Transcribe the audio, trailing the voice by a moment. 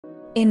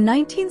In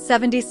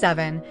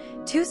 1977,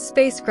 two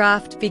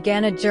spacecraft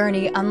began a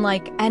journey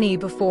unlike any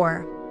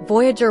before,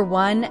 Voyager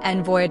 1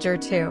 and Voyager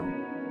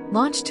 2.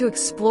 Launched to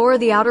explore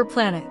the outer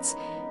planets,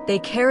 they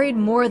carried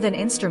more than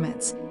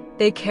instruments,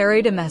 they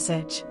carried a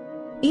message.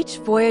 Each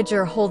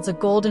Voyager holds a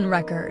golden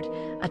record,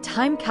 a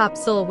time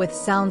capsule with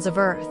sounds of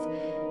Earth,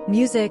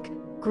 music,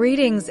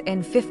 greetings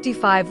in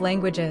 55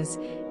 languages,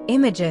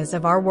 images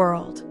of our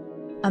world.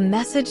 A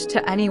message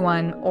to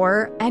anyone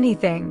or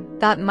anything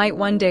that might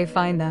one day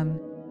find them.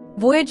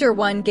 Voyager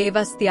 1 gave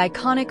us the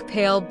iconic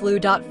pale blue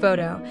dot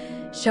photo,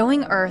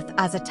 showing Earth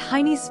as a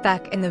tiny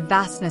speck in the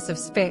vastness of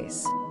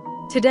space.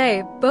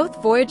 Today,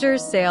 both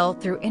Voyagers sail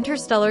through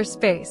interstellar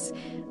space,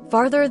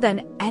 farther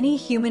than any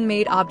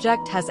human-made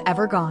object has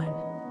ever gone.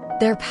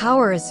 Their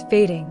power is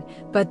fading,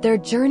 but their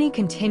journey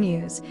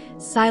continues,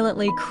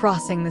 silently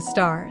crossing the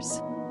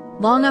stars.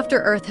 Long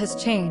after Earth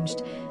has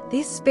changed,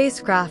 these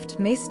spacecraft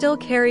may still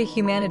carry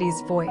humanity's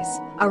voice,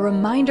 a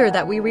reminder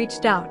that we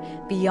reached out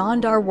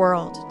beyond our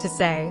world to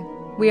say,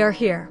 "We are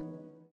here."